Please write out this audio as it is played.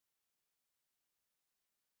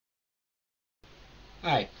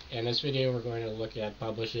Hi, in this video we're going to look at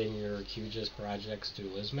publishing your QGIS projects to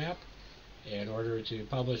Lizmap. In order to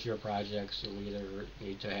publish your projects, you'll either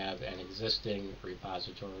need to have an existing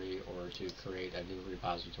repository or to create a new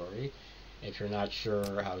repository. If you're not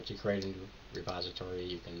sure how to create a new repository,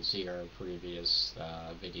 you can see our previous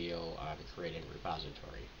video on creating a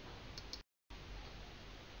repository.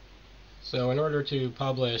 So in order to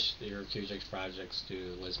publish your QGIS projects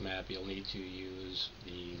to Lizmap, you'll need to use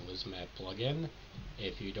the Lizmap plugin.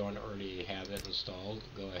 If you don't already have it installed,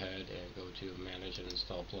 go ahead and go to Manage and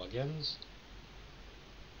Install Plugins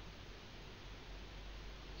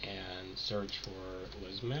and search for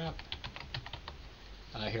Lizmap.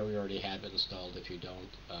 Here we already have it installed. If you don't,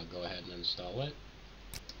 go ahead and install it.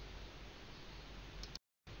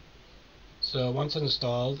 So once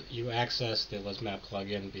installed, you access the Lizmap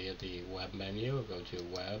plugin via the web menu. Go to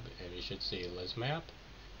Web and you should see Lizmap.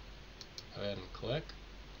 Go ahead and click.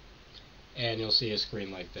 And you'll see a screen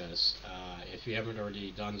like this. If you haven't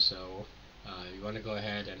already done so, you want to go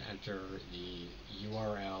ahead and enter the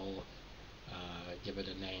URL, give it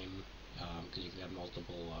a name, because you can have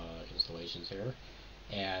multiple installations here.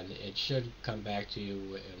 And it should come back to you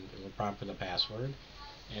and it will prompt for the password.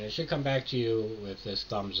 And it should come back to you with this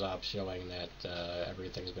thumbs up showing that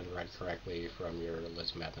everything's been read correctly from your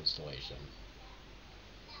Lizmap installation.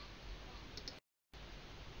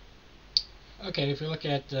 Okay, if you look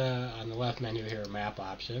at on the left menu here, map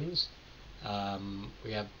options,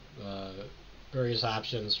 we have various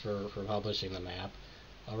options for publishing the map.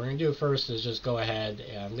 What we're going to do first is just go ahead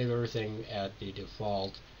and leave everything at the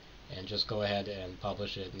default and just go ahead and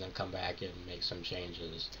publish it and then come back and make some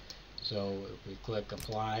changes. So if we click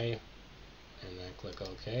Apply and then click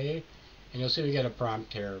OK, and you'll see we get a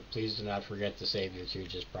prompt here. Please do not forget to save your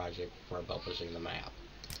QGIS project before publishing the map.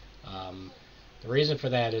 The reason for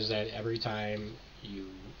that is that every time you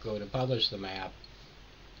go to publish the map,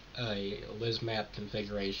 a Lizmap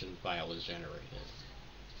configuration file is generated.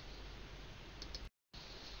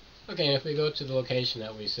 Okay, if we go to the location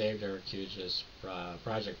that we saved our QGIS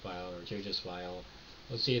project file or QGIS file,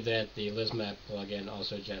 we'll see that the Lizmap plugin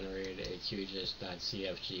also generated a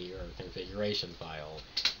QGIS.cfg or configuration file,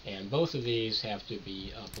 and both of these have to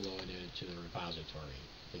be uploaded to the repository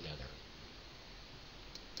together.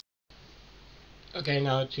 Okay,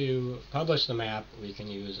 now to publish the map, we can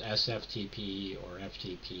use SFTP or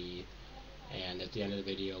FTP, and at the end of the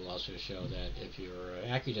video I'll also show that if you're an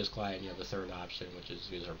AccuGIS client, you have a third option, which is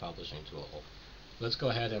use our publishing tool. Let's go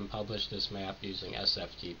ahead and publish this map using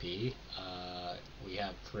SFTP. We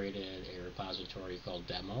have created a repository called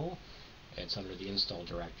Demo. It's under the install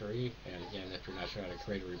directory, and again, if you're not sure how to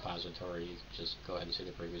create a repository, just go ahead and see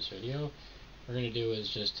the previous video. What we're going to do is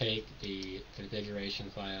just take the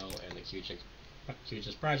configuration file and the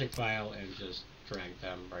QGIS project file and just drag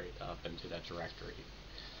them right up into that directory.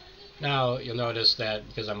 Now you'll notice that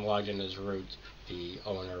because I'm logged in as root, the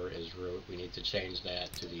owner is root. We need to change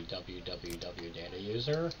that to the www data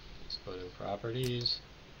user. Let's go to properties,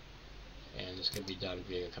 and this can be done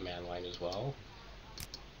via command line as well.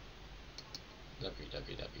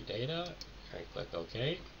 www data, and click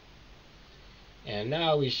OK. And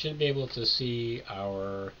now we should be able to see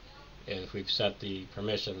our, if we've set the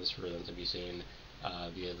permissions for them to be seen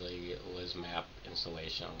via the Lizmap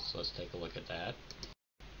installation. So let's take a look at that.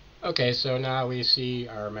 Okay, so now we see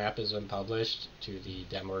our map has been published to the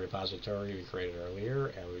demo repository we created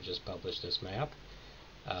earlier, and we just published this map.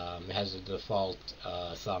 It has a default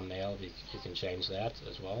thumbnail. You can change that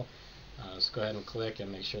as well. Let's go ahead and click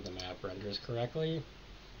and make sure the map renders correctly.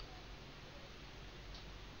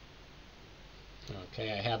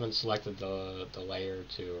 Okay, I haven't selected the layer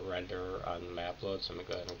to render on the map load, so I'm going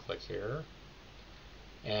to go ahead and click here.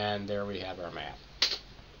 And there we have our map.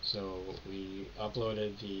 So we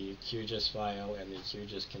uploaded the QGIS file and the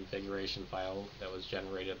QGIS configuration file that was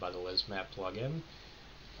generated by the Lizmap plugin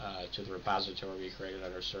to the repository we created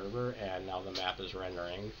on our server, and now the map is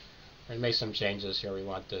rendering. We're going to make some changes here. We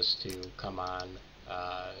want this to come on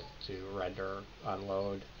to render,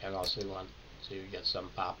 unload, and also we want to get some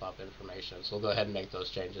pop-up information. So we'll go ahead and make those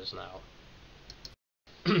changes now.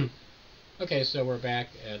 Okay, so we're back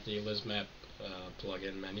at the Lizmap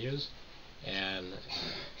plugin menus, and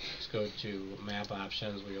let's go to map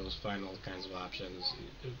options. We always find all kinds of options.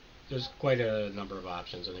 There's quite a number of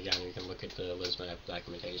options, and again, you can look at the Lizmap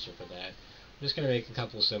documentation for that. I'm just going to make a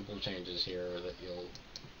couple simple changes here that you'll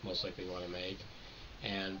most likely want to make.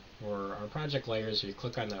 And for our project layers, if you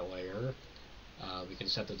click on that layer, we can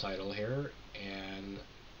set the title here, and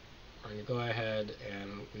we're going to go ahead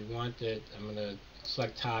and we want it, I'm going to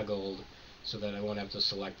select toggled so that I won't have to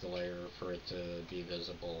select the layer for it to be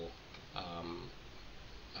visible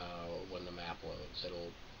when the map loads.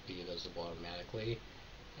 It'll be visible automatically.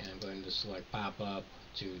 And I'm going to select pop-up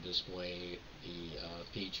to display the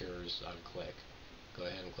features on click. Go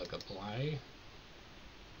ahead and click apply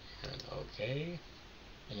and OK.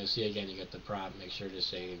 And you'll see again you get the prompt, make sure to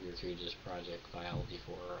save your QGIS project file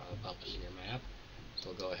before publishing your map. So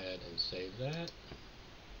we'll go ahead and save that.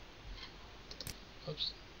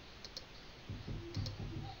 Oops.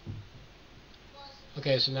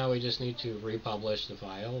 Okay, so now we just need to republish the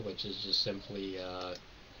file, which is just simply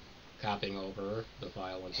copying over the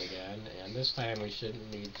file once again. And this time we shouldn't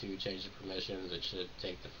need to change the permissions. It should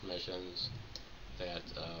take the permissions that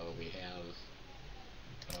we have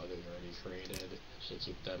that we already created. Should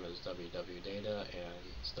keep them as www data, and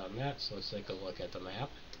it's done that. So let's take a look at the map.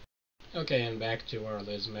 Okay, and back to our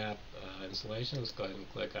Lizmap installation. Let's go ahead and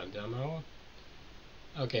click on demo.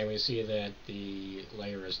 Okay, we see that the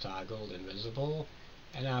layer is toggled and visible,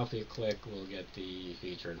 and now if we click we'll get the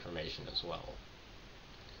feature information as well.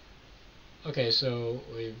 Okay, so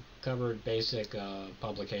we've covered basic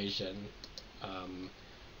publication,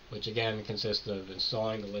 which again consists of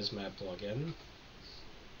installing the Lizmap plugin,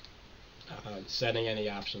 setting any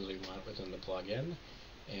options we want within the plugin,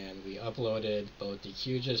 and we uploaded both the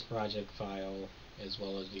QGIS project file as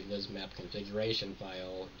well as the Lizmap configuration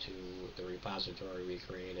file to the repository we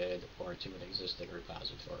created or to an existing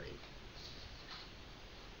repository.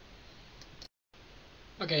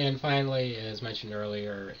 Okay, and finally, as mentioned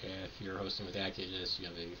earlier, if you're hosting with QGIS, you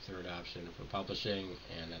have a third option for publishing,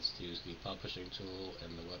 and that's to use the publishing tool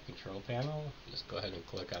in the web control panel. Just go ahead and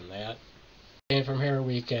click on that. And from here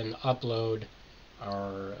we can upload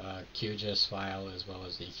our QGIS file as well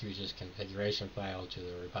as the QGIS configuration file to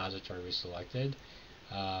the repository we selected.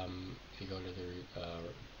 If you go to the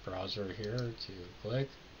browser here to click,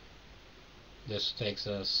 this takes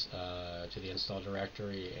us to the install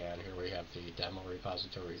directory, and here we have the demo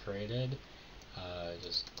repository created.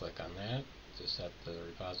 Just click on that to set the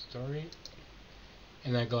repository,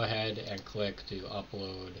 and then go ahead and click to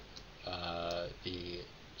upload the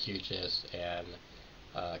QGIS and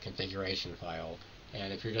configuration file.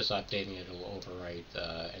 And if you're just updating it, it'll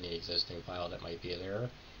overwrite any existing file that might be there.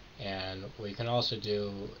 And what you can also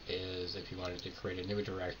do is, if you wanted to create a new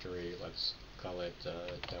directory, let's call it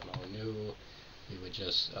demo new, we would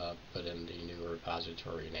just put in the new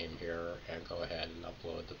repository name here and go ahead and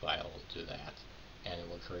upload the file to that, and it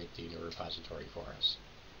will create the new repository for us.